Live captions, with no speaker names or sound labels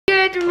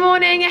Good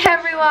morning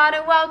everyone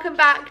and welcome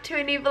back to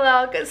a new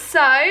vlog.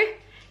 So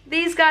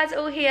these guys are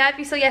all here. If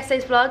you saw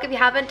yesterday's vlog, if you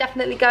haven't,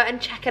 definitely go and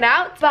check it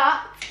out.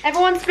 But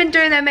everyone's been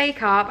doing their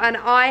makeup and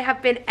I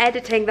have been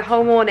editing the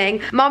whole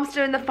morning. Mum's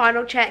doing the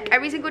final check.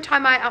 Every single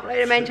time I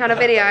upload a main channel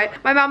video,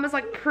 my mum has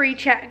like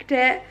pre-checked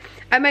it.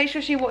 I make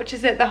sure she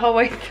watches it the whole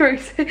way through.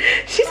 So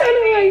she's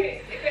only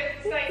like,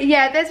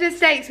 yeah, there's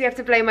mistakes, we have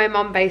to blame my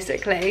mum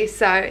basically,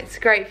 so it's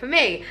great for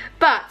me.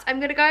 But I'm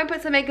gonna go and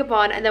put some makeup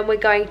on and then we're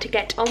going to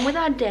get on with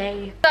our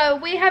day. So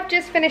we have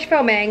just finished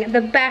filming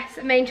the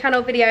best main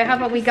channel video,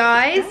 haven't we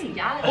guys?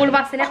 All of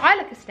us in it. I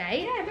look a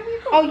state.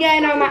 Oh yeah,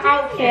 no, my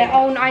outfit.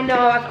 Oh, I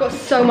know, I've got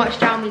so much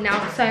down me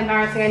now. It's so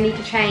embarrassing, I need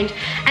to change.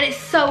 And it's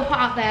so hot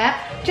out there.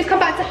 Just come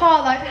back to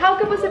Heartlight. How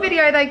good was the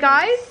video though,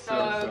 guys?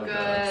 So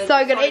good.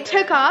 So good. It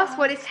took us,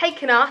 well, it's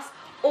taken us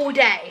all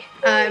day.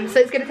 So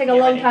it's gonna take a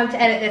long time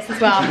to edit this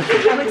as well.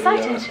 I'm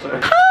excited.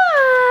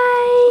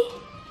 Hi!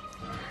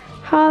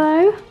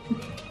 Hello?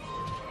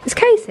 Is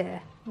Case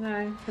here?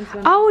 No.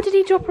 Oh, did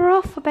he drop her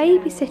off for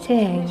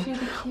babysitting?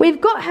 We've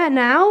got her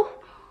now.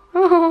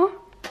 Oh.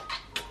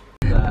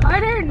 I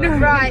don't know.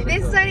 Right,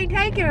 this is only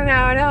taken an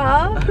hour and a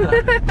half.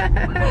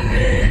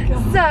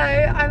 So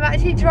I'm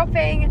actually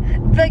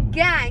dropping the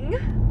gang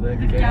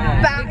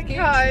back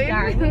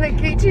home. The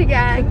Gucci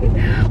gang.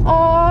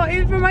 Oh,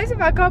 it reminds me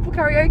of our couple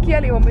karaoke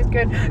earlier one was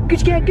good.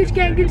 Gucci gang, Gucci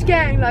gang, Gucci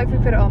gang. Like we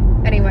put it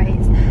on.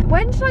 Anyways,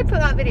 when should I put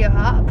that video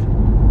up?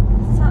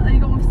 You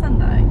got one for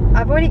Sunday?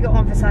 I've already got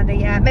one for Sunday,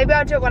 yeah. Maybe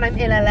I'll do it when I'm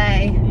in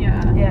LA.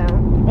 Yeah.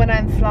 When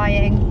I'm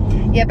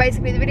flying. Yeah,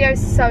 basically the video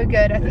is so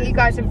good. I think you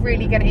guys are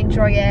really going to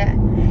enjoy it.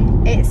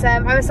 It's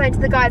I was saying to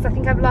the guys, I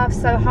think I've laughed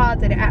so hard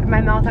that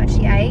my mouth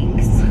actually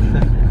aches.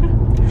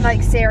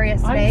 Like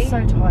seriously.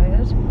 I'm so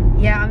tired.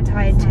 Yeah, I'm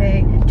tired too. Do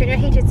you want your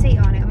heated seat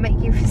on? It'll make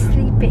you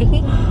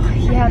sleepy.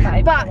 Yeah,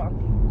 that. But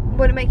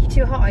would it make you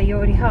too hot? Are you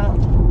already hot?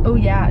 Oh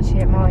yeah,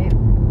 actually it might.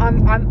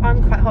 I'm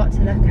quite hot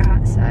to look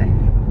at, so.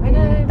 I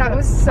know. That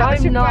was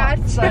such a bad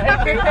joke.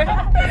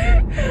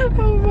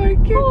 Oh my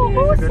goodness. Oh,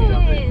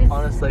 horses.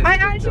 Honestly, I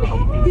actually.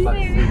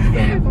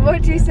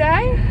 What'd you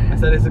say? I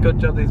said it's a good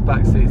job these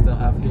back seats don't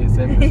have heat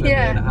since me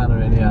and Hannah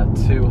in here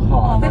too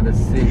hot and then the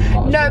seat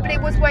hot. No, but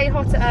it was way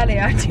hotter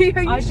earlier. I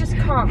just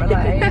can't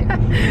relate.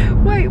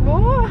 Wait,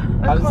 what?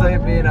 I'm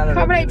saying being Hannah.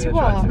 Can't relate to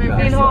what?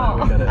 Being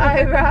hot.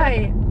 Oh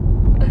right.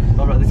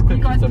 Alright, this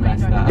clip is a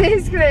mess now.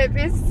 This clip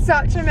is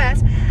such a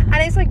mess, and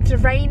it's like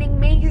draining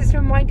me because it's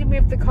reminding me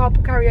of the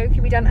carpool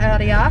karaoke we done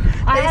earlier.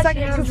 It's like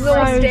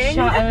exhausting. So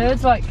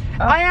shattered, like,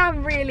 I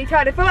am really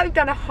tired. I feel like we've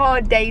done a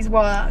hard day's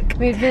work.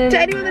 To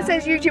anyone that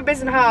says YouTube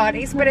isn't hard,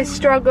 it's been a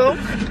struggle.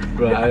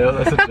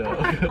 Right, that's a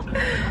joke.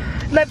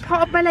 Like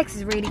part of my legs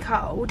is really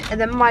cold,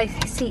 and then my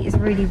seat is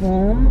really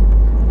warm.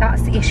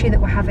 That's the issue that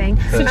we're having.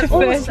 Such a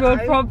first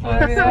world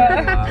problem.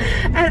 Yeah.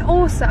 And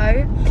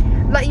also,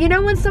 like, you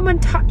know when someone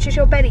touches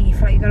your belly, you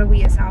feel like you're gonna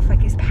wee yourself,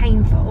 like it's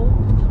painful.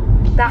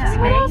 That's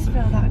me. I also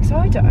feel that, because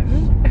I don't.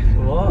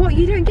 What?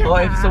 You don't get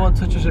that? If someone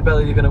touches your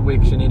belly, you're gonna wee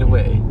because you need a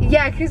wee?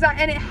 Yeah, because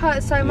and it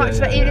hurts so much.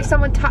 Like even if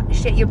someone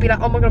touched it, you'd be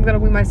like, oh my god, I'm gonna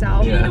wee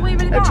myself. Yeah. You need a wee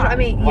really bad? Do you know what I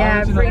mean? Why Yeah,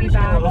 would you really not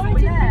bad. Why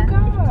didn't you go?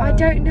 I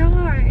don't know.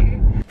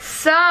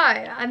 So,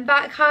 I'm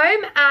back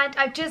home and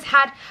I've just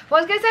had, well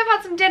I was going to say I've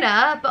had some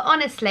dinner, but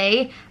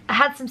honestly, I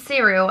had some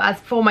cereal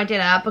as for my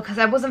dinner because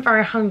I wasn't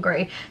very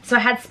hungry. So I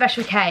had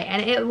Special K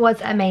and it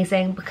was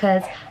amazing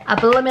because I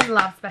blooming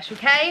love Special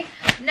K.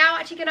 Now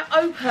I'm actually going to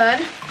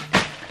open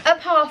a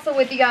parcel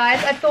with you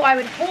guys. I thought I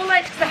would haul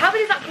it because I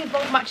haven't exactly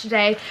vlogged much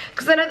today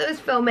because I know that it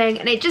was filming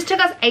and it just took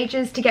us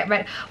ages to get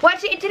ready. Well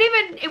actually it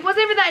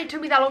wasn't even that it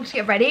took me that long to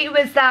get ready, it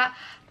was that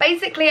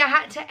basically I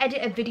had to edit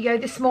a video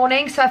this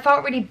morning, so I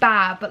felt really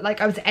bad, but like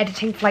I was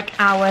editing for like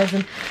hours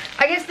and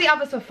I guess the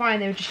others were fine,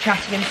 they were just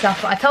chatting and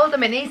stuff, but I told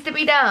them it needs to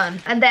be done.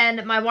 And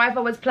then my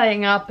Wi-Fi was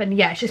playing up and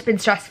yeah, it's just been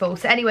stressful.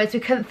 So anyways,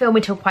 we couldn't film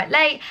until quite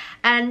late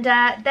and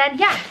then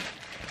yeah,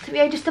 so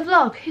yeah, just a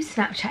vlog. Who's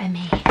Snapchatting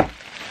me?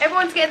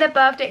 Everyone's getting their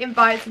birthday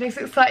invites and it's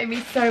exciting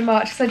me so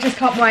much, so I just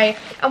can't wait.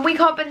 And we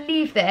can't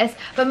believe this,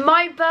 but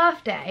my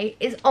birthday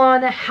is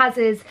on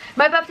Haz's,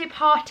 my birthday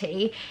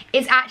party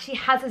is actually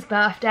Haz's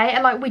birthday,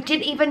 and like we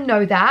didn't even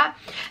know that.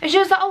 And she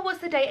was like, oh, what's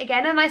the date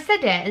again? And I said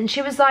it, and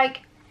she was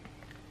like,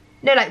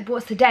 no, like,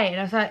 what's the date? And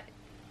I was like,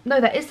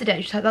 no, that is the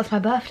date. She's like, that's my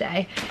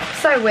birthday.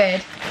 So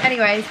weird.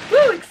 Anyways,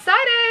 woo,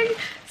 exciting!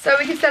 So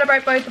we can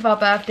celebrate both of our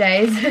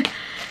birthdays.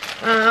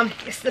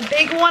 It's the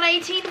big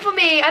 118 for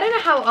me. I don't know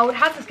how old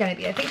Haz's going to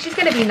be. I think she's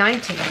going to be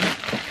 19.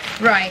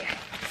 Right,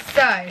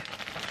 so.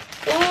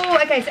 Oh,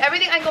 okay, so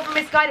everything I got from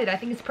Misguided, I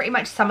think it's pretty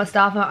much summer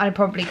stuff I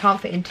probably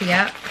can't fit into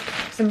yet.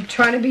 So I'm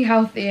trying to be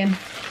healthy and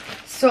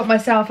sort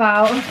myself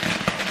out.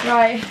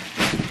 Right,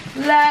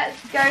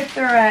 let's go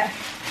through it.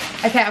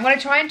 Okay, I'm going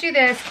to try and do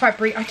this quite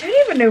brief. I don't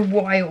even know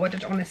what I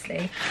ordered,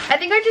 honestly. I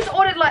think I just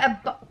ordered like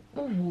a...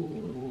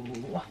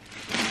 Ooh.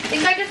 I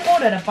think I just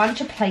ordered a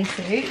bunch of play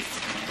suits.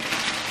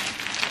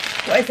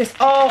 What is this?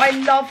 Oh, I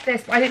love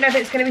this, but I don't know if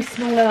it's going to be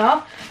small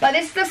enough. Like,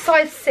 this is a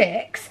size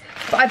 6,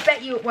 but I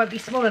bet you it won't be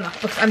small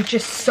enough because I'm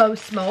just so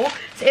small.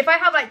 So if I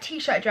have like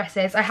t-shirt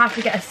dresses, I have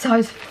to get a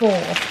size 4.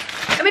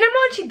 I mean, I'm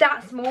not actually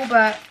that small,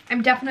 but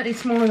I'm definitely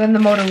smaller than the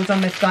models on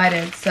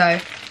Misguided, so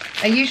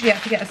I usually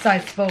have to get a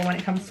size 4 when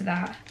it comes to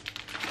that.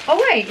 Oh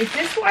wait, is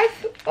this what I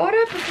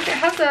ordered? Because it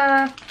has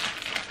a...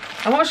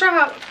 I'm not sure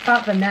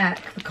about the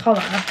neck, the collar.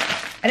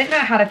 I didn't know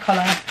it had a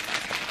collar.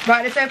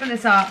 Right, let's open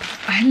this up.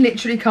 I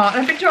literally can't.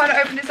 I've been trying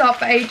to open this up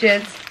for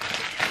ages.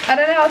 I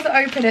don't know how to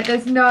open it.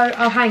 There's no...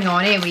 Oh, hang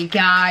on. Here we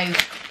go.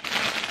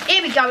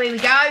 Here we go, here we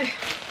go.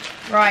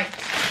 Right.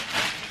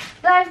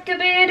 Life could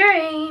be a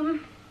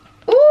dream.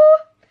 Ooh.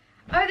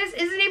 Oh, this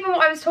isn't even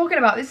what I was talking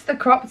about. This is the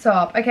crop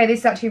top. Okay, this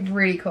is actually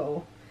really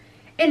cool.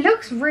 It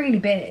looks really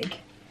big.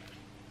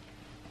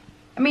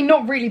 I mean,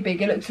 not really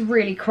big. It looks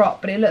really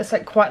cropped, but it looks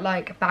like quite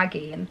like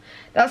baggy, and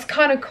that's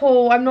kind of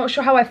cool. I'm not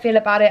sure how I feel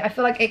about it. I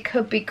feel like it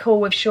could be cool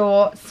with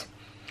shorts,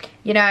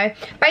 you know.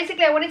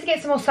 Basically, I wanted to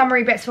get some more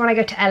summery bits for when I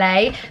go to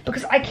LA,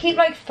 because I keep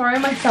like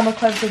throwing my summer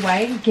clothes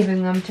away and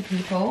giving them to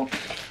people,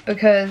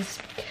 because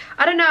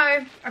I don't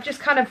know, I've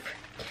just kind of,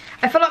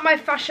 I feel like my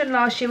fashion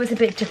last year was a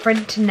bit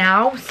different to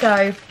now,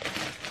 so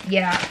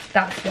yeah,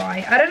 that's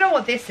why. I don't know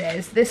what this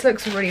is. This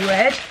looks really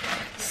weird.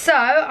 So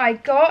I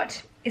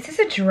got, is this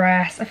a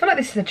dress? I feel like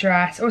this is a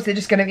dress, or is it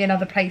just going to be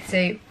another play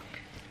suit?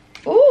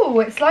 Ooh,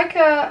 it's like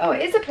a, oh,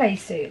 it is a play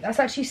suit. That's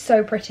actually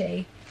so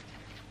pretty.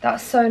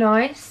 That's so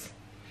nice.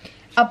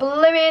 I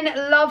blooming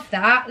love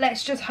that.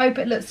 Let's just hope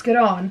it looks good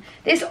on.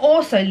 This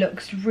also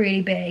looks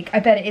really big. I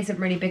bet it isn't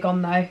really big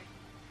on though.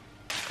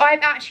 I'm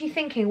actually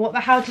thinking, what the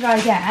hell did I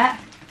get?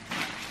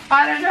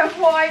 I don't know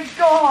what I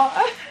got.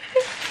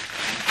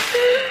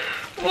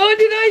 What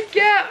did I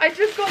get? I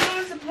just got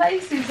loads of play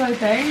suits, I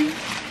think.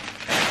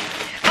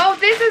 Oh,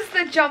 this is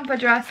the jumper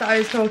dress that I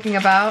was talking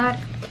about.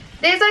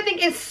 This I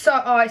think is so,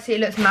 oh I see,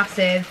 it looks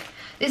massive.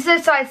 This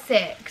is a size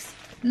 6.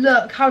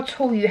 Look how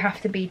tall you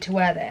have to be to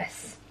wear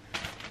this.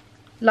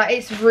 Like,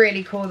 it's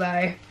really cool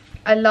though.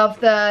 I love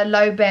the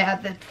low bit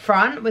at the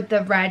front with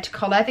the red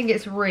collar. I think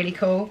it's really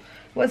cool.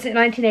 What's it,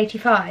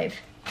 1985?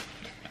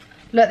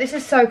 Look, this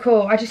is so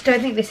cool. I just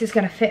don't think this is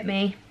gonna fit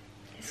me.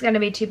 It's gonna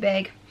be too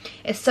big.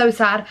 It's so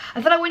sad.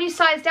 I feel like when you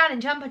size down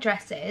in jumper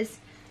dresses,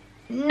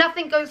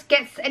 nothing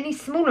gets any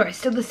smaller. It's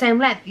still the same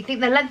length. You think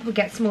the length would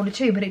get smaller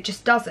too, but it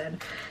just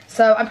doesn't.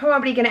 So I'm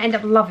probably going to end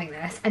up loving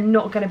this and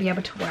not going to be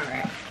able to wear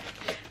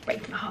it.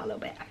 Breaks my heart a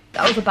little bit.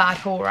 That was a bad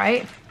haul,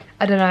 right?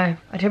 I don't know.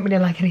 I don't really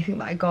like anything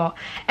that I got.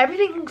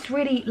 Everything looks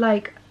really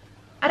like,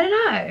 I don't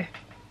know.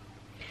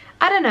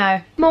 I don't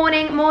know.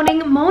 Morning, morning,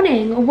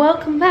 morning.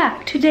 Welcome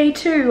back to day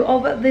 2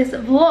 of this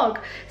vlog.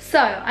 So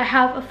I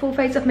have a full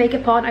face of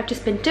makeup on. I've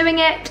just been doing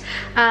it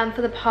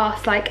for the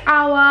past like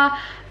hour.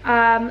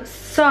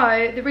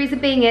 So the reason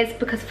being is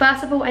because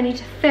first of all I need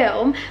to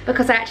film,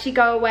 because I actually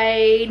go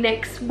away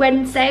next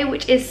Wednesday,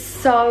 which is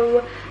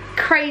so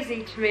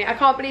crazy to me. I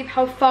can't believe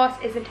how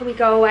fast it is until we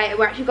go away.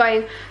 We're actually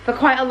going for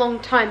quite a long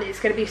time. That it's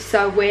going to be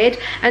so weird,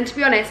 and to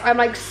be honest I'm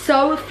like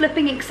so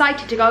flipping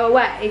excited to go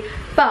away,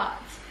 but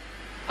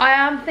I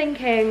am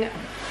thinking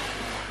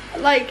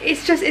like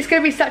it's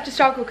gonna be such a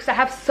struggle because I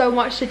have so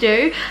much to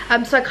do,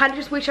 so I kind of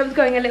just wish I was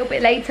going a little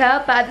bit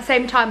later, but at the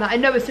same time like, I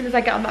know as soon as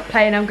I get on that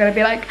plane I'm gonna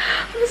be like,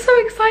 I'm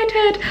so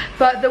excited,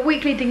 but the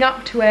week leading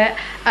up to it,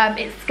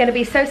 it's gonna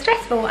be so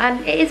stressful,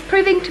 and it is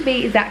proving to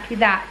be exactly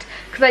that,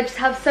 because I just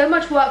have so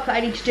much work that I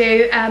need to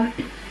do. I've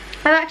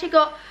actually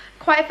got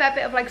quite a fair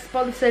bit of like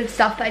sponsored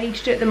stuff that I need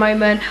to do at the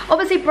moment,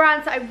 obviously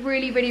brands that I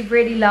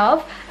really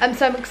love,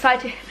 so I'm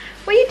excited.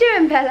 What are you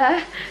doing,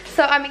 Bella?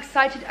 So I'm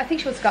excited. I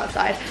think she wants to go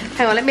outside.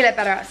 Hang on, let me let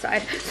Bella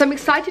outside. So I'm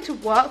excited to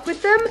work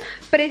with them,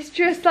 but it's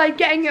just like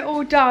getting it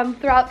all done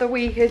throughout the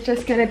week is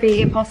just gonna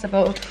be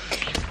impossible.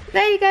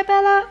 There you go,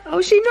 Bella.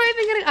 Oh, she's not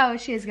even gonna, oh,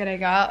 she is gonna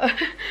go out.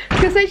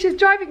 Because she's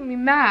driving me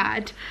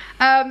mad.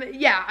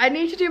 Yeah, I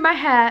need to do my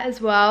hair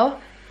as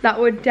well. That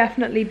would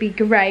definitely be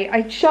great.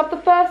 I shoved the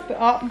first bit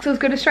up because I was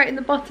going to straighten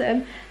the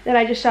bottom. Then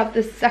I just shoved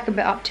the second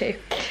bit up too.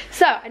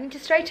 So I need to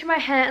straighten my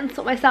hair and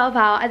sort myself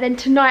out. And then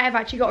tonight I've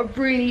actually got a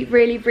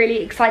really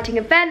exciting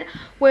event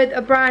with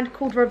a brand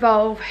called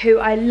Revolve, who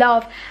I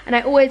love. And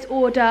I always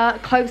order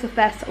clothes of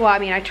their, well I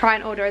mean I try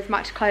and order as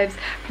much clothes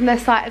from their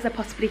site as I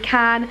possibly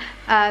can.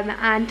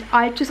 And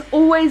I just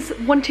always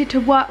wanted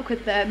to work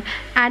with them.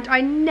 And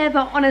I never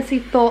honestly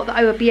thought that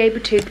I would be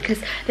able to,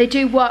 because they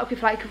do work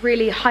with like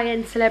really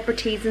high-end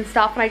celebrities and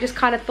stuff, and I just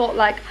kind of thought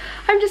like,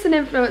 I'm just an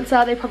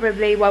influencer, they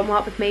probably won't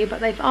work with me,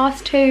 but they've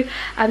asked to,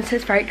 so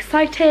it's very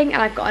exciting,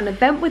 and I've got an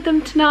event with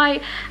them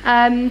tonight,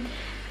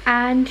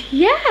 and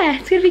yeah,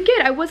 it's gonna be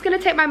good. I was gonna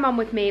take my mum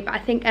with me, but I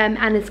think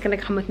Anna's gonna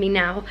come with me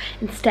now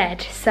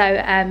instead, so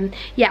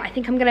yeah, I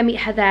think I'm gonna meet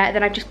her there.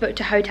 Then I've just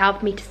booked a hotel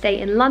for me to stay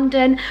in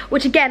London,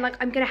 which again, like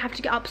I'm gonna have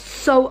to get up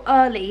so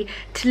early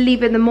to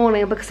leave in the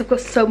morning because I've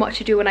got so much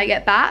to do when I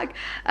get back,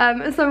 so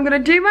I'm gonna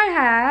do my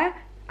hair.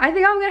 I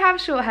think I'm gonna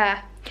have short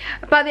hair.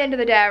 By the end of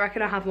the day I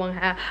reckon I'll have long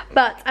hair,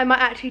 but I might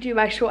actually do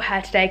my short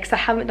hair today because I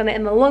haven't done it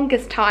in the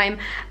longest time,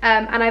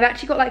 and I've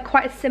actually got like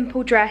quite a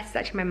simple dress. It's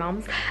actually my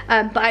mum's,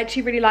 but I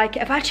actually really like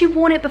it. I've actually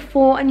worn it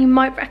before and you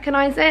might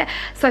recognise it,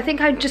 so I think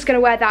I'm just going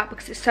to wear that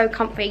because it's so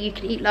comfy. You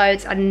can eat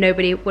loads and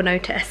nobody will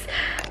notice.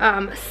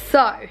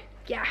 So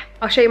yeah,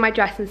 I'll show you my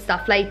dress and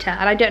stuff later,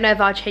 and I don't know if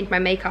I'll change my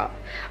makeup.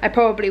 I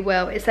probably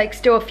will. It's like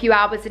still a few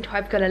hours until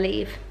I've got to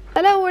leave.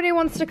 Bella already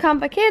wants to come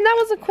back in. That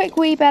was a quick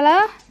wee,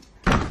 Bella.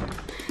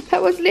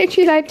 That was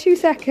literally like 2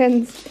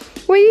 seconds.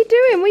 What are you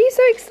doing? What are you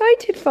so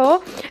excited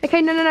for?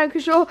 Okay, no,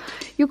 because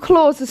your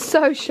claws are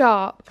so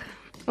sharp.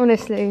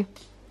 Honestly.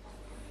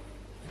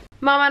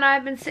 Mum and I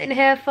have been sitting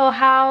here for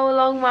how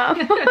long,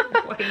 Mum?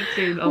 Way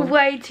too long.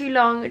 Way too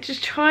long.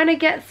 Just trying to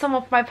get some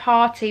off my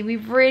party. We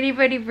really,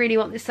 really, really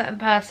want this certain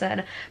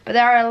person. But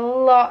there are a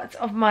lot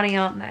of money,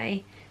 aren't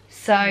they?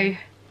 So...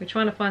 We're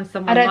trying to find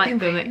someone like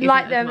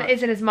them that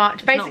isn't as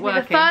much. Basically,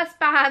 the first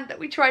band that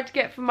we tried to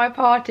get for my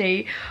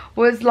party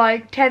was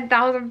like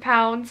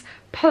 £10,000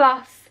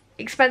 plus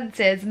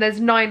expenses, and there's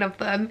 9 of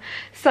them.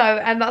 So,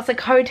 and that's like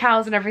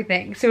hotels and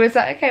everything. So it's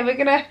like, okay, we're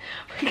gonna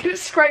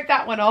scrape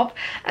that one off.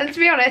 And to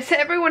be honest,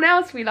 everyone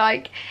else we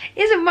like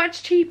isn't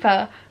much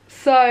cheaper.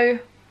 So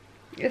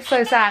it's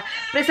so sad,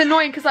 but it's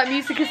annoying because like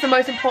music is the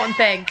most important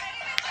thing.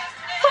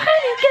 When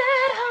you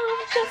get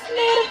home, just a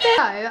little bit.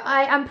 So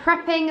I am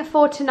prepping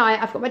for tonight.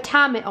 I've got my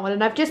tan mitt on,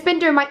 and I've just been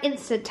doing my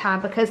instant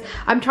tan because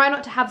I'm trying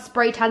not to have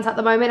spray tans at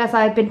the moment, as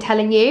I've been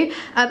telling you.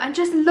 And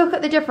just look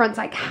at the difference,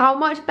 like how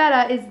much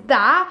better is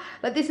that?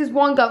 Like this is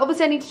one go.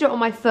 Obviously I need to do it on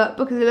my foot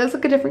because it looks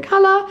like a different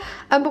colour.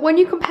 But when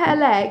you compare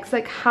legs,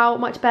 like how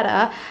much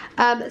better.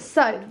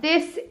 So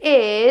this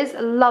is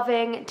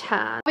Loving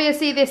Tan.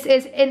 Obviously this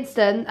is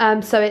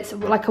instant, so it's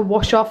like a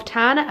wash off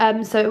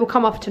tan. So it will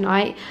come off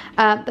tonight.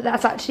 But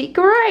that's actually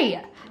great.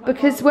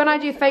 Because when I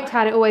do fake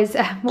tan, it always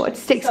what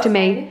sticks to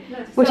me.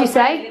 What do you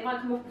say? It might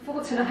come off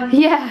before tonight.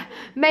 Yeah,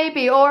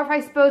 maybe. Or if I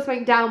spill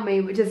something down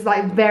me, which is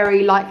like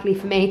very likely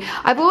for me.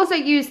 I've also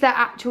used their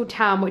actual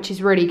tan, which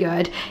is really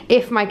good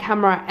if my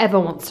camera ever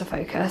wants to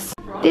focus.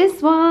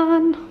 This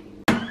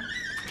one.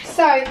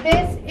 So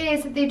this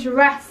is the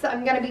dress that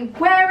I'm going to be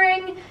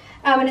wearing,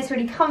 and it's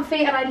really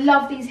comfy, and I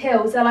love these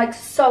heels. They're like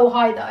so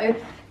high though.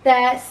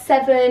 They're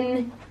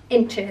 7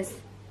 inches.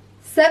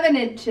 7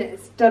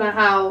 inches. Don't know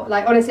how.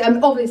 Like honestly,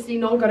 I'm obviously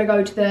not going to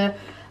go to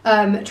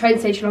the train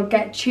station or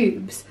get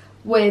tubes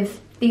with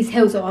these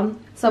heels on.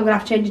 So I'm going to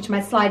have to change into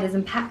my sliders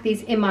and pack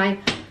these in my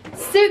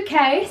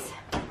suitcase,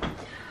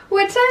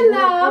 which I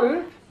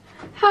love.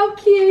 How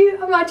cute.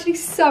 I'm actually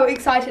so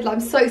excited. Like, I'm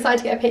so excited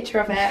to get a picture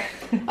of it.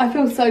 I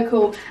feel so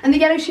cool. And the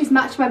yellow shoes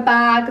match my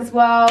bag as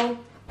well.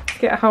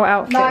 Get a whole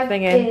outfit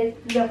thing in. Life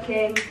is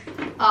looking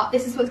up.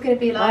 This is what's going to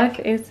be like.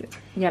 Life is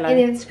yellow. In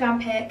the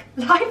Instagram pic.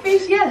 Life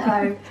is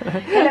yellow.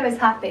 Yellow is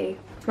happy.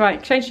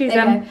 Right, change shoes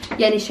then.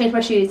 Yeah, I need to change my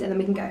shoes and then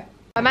we can go.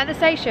 I'm at the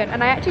station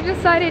and I actually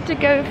decided to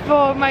go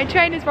for my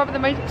trainers rather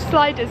than my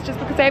sliders just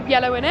because they have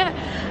yellow in it.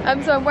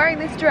 So I'm wearing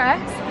this dress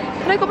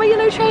and I got my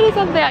yellow trainers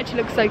on. They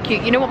actually look so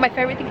cute. You know what, my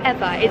favourite thing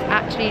ever is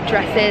actually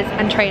dresses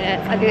and trainers.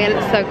 I think they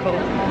look so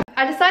cool.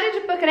 I decided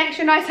to book an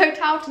extra nice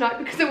hotel tonight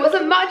because there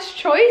wasn't much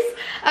choice.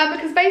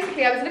 Because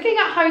basically I was looking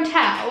at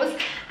hotels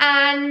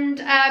and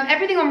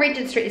everything on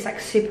Regent Street is like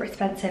super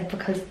expensive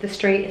because the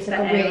street is like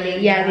a really,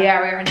 the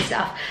area and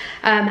stuff.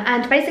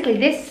 And basically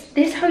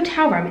this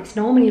hotel room, it's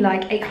normally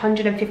like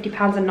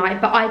 £850 a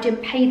night, but I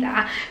didn't pay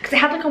that because it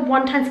had like a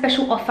one-time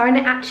special offer and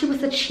it actually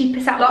was the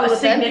cheapest out of all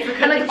of them.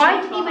 And like I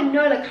didn't even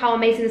know like how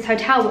amazing this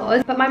hotel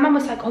was, but my mum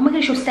was like, oh my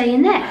gosh, you're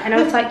staying there. And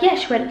I was like, yeah.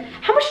 She went,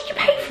 how much did you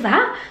pay for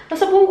that? I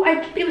was like, well,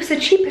 it was the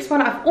cheapest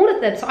one out of all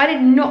of them, so I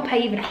did not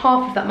pay even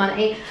half of that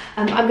money.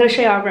 I'm going to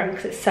show you our room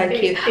because it's so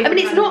cute. I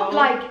mean, it's not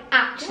like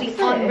actually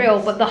unreal,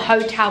 but the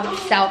hotel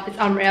itself is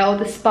unreal.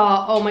 The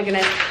spa, oh my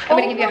goodness. I'm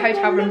going to give you a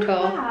hotel room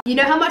tour. You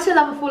know how much I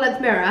love a full-length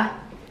mirror?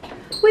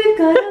 We've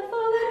got a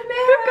full-length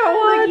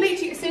mirror. Like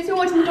literally, as soon as we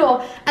walked in the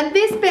door. And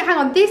this bit, hang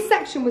on, this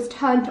section was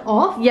turned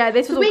off. Yeah,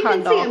 this was all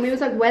turned off. And we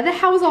was like, where the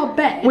hell's our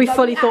bed? We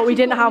fully thought we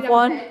didn't have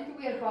one.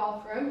 We had a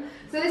bathroom.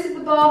 So this is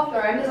the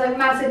bathroom. There's like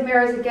massive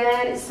mirrors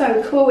again. It's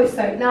so cool. It's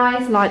so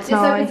nice. Lights this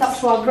opens up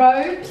to our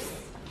robes.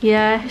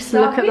 Yes,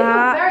 look at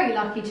that. We're very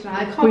lucky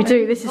tonight. I can't we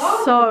do. This is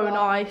so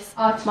nice.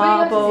 Our toilet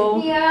marble.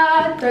 is in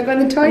here. Don't go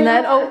in the toilet. And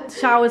then oh,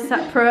 shower's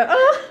separate.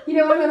 You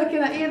don't want to look at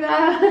that either.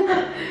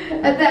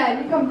 And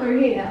then you come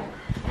through here,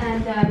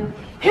 and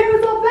here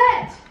is our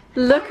bed.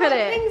 Look at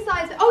it. King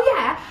size. Oh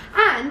yeah.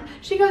 And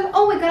she goes,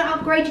 oh, we're going to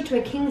upgrade you to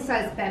a king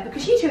size bed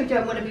because you two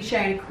don't want to be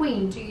sharing a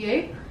queen, do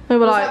you? We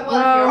were like, well,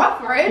 if you're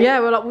offering. Yeah,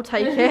 we're like, we'll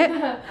take it.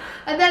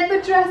 And then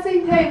the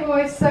dressing table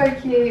is so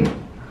cute.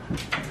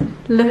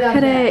 Look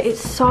at it, it's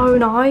so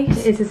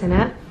nice. It is, isn't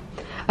it?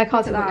 I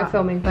can't see what you're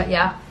filming, but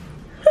yeah.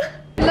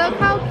 Look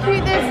how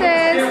cute this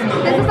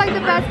is. This is like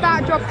the best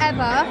backdrop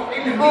ever.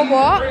 Or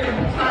what?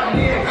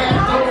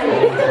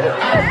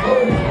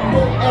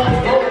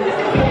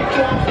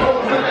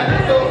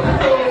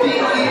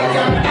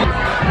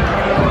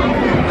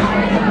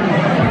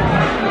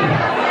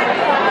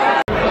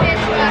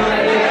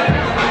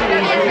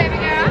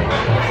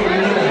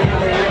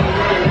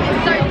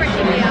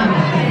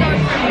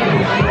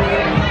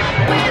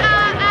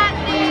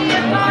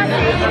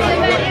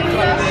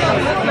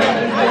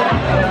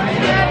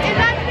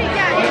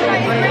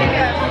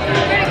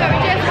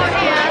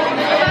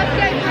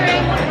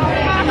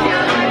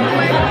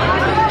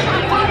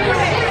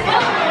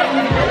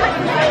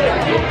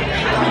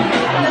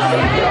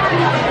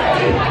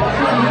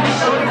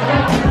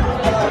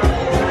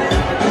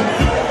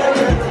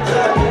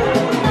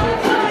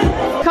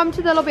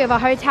 lobby of our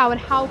hotel,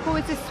 and how cool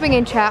is this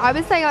swinging chair? I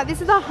was saying, like,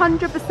 this is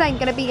 100%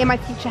 gonna be in my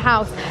future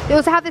house. They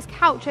also have this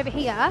couch over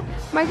here.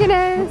 My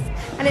goodness.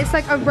 And it's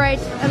like a red,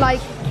 like,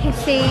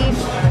 kissy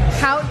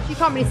couch. You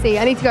can't really see.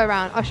 I need to go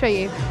around. I'll show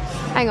you.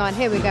 Hang on,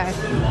 here we go.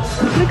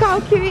 Look how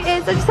cute it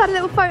is. I just had a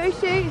little photo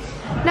shoot.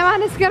 Now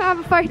Anna's gonna have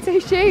a photo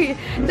shoot.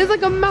 There's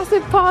like a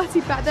massive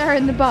party back there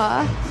in the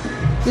bar.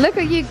 Look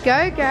at you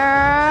go,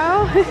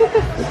 girl.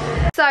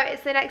 So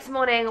it's the next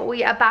morning.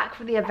 We are back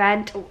from the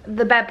event.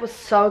 The bed was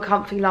so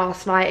comfy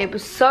last night. It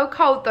was so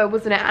cold though,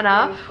 wasn't it,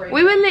 Anna?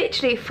 We were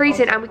literally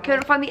freezing and we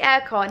couldn't find the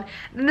aircon.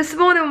 And this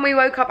morning when we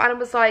woke up, Anna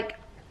was like,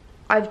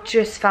 I've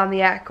just found the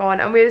aircon,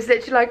 and we was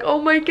literally like,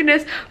 oh my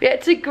goodness, we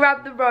had to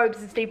grab the robes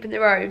and sleep in the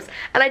robes.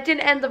 And I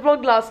didn't end the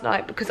vlog last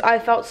night because I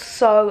felt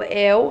so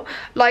ill.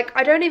 Like,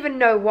 I don't even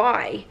know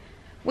why.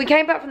 We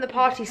came back from the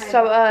party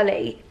so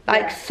early,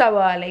 like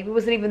so early. We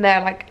wasn't even there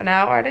like an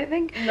hour, I don't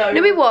think. No,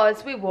 we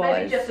was.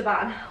 Maybe just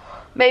about an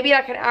hour. Maybe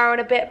like an hour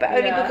and a bit, but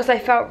only because I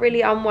felt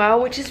really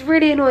unwell, which is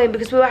really annoying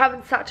because we were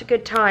having such a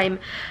good time.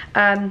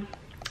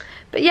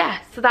 But yeah,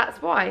 so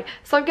that's why.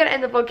 So I'm gonna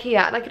end the vlog here,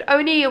 and I could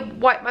only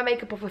wipe my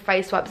makeup off with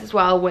face wipes as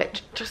well,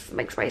 which just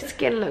makes my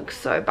skin look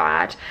so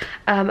bad.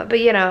 But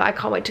you know, I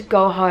can't wait to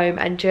go home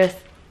and just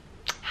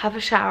have a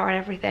shower and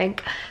everything.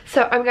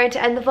 So I'm going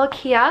to end the vlog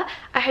here.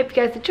 I hope you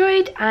guys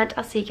enjoyed, and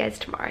I'll see you guys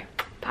tomorrow.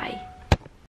 Bye.